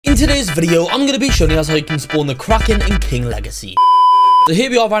today's video, I'm going to be showing you guys how you can spawn the Kraken in King Legacy. So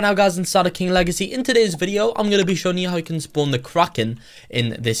here we are right now, guys, inside of King Legacy. In today's video, I'm going to be showing you how you can spawn the Kraken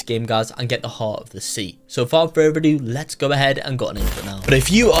in this game, guys, and get the Heart of the Sea. So without further ado, let's go ahead and get on into it now. But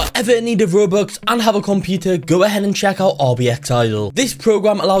if you are ever in need of Robux and have a computer, go ahead and check out xXYisus. This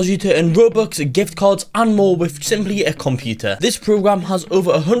program allows you to earn Robux, gift cards, and more with simply a computer. This program has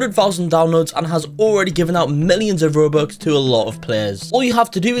over 100,000 downloads and has already given out millions of Robux to a lot of players. All you have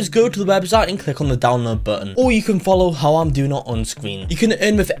to do is go to the website and click on the download button, or you can follow how I'm doing it on screen. You can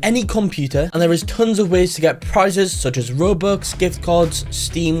earn with any computer, and there is tons of ways to get prizes such as Robux, gift cards,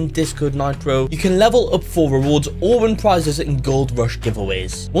 Steam, Discord Nitro. You can level up for rewards or win prizes in Gold Rush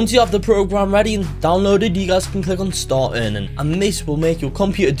giveaways. Once you have the program ready and downloaded, you guys can click on Start Earning, and this will make your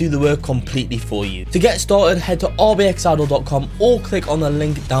computer do the work completely for you. To get started, head to rbxidol.com or click on the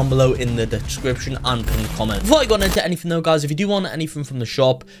link down below in the description and pinned comment. Before I go into anything though, guys, if you do want anything from the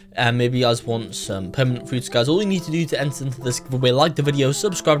shop, and maybe you guys want some permanent fruits, guys, all you need to do to enter into this giveaway, like the video,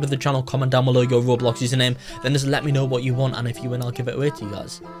 subscribe to the channel, comment down below your Roblox username, then just let me know what you want, and if you win, I'll give it away to you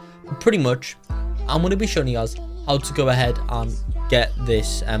guys. But pretty much, I'm going to be showing you guys how to go ahead and get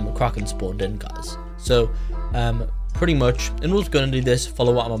this Kraken spawned in, guys. So pretty much, in order to go and do this,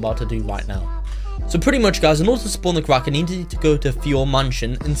 follow what I'm about to do right now. So pretty much, guys, in order to spawn the Kraken, you need to go to your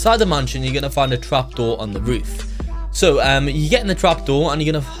mansion. Inside the mansion, you're going to find a trapdoor on the roof. So you get in the trapdoor and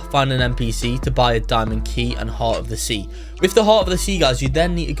you're going to find an NPC to buy a diamond key and Heart of the Sea. With the Heart of the Sea, guys, you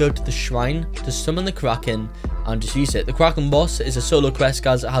then need to go to the shrine to summon the Kraken and just use it. The Kraken boss is a solo quest,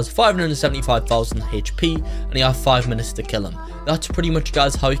 guys. It has 575,000 HP and you have 5 minutes to kill him. That's pretty much,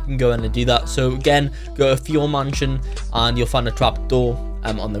 guys, how you can go in and do that. So again, go to your mansion and you'll find a trapdoor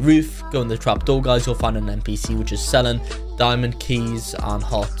on the roof. Go in the trapdoor, guys, you'll find an NPC which is selling diamond keys and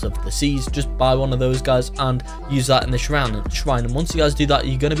Hearts of the Seas. Just buy one of those, guys, and use that in the shrine. And once you guys do that,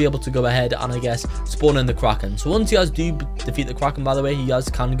 you're going to be able to go ahead and, I guess, spawn in the Kraken. So once you guys do defeat the Kraken, by the way, you guys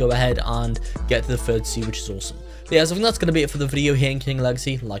can go ahead and get to the third sea, which is awesome. But yeah, so I think that's going to be it for the video here in King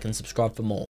Legacy. Like and subscribe for more.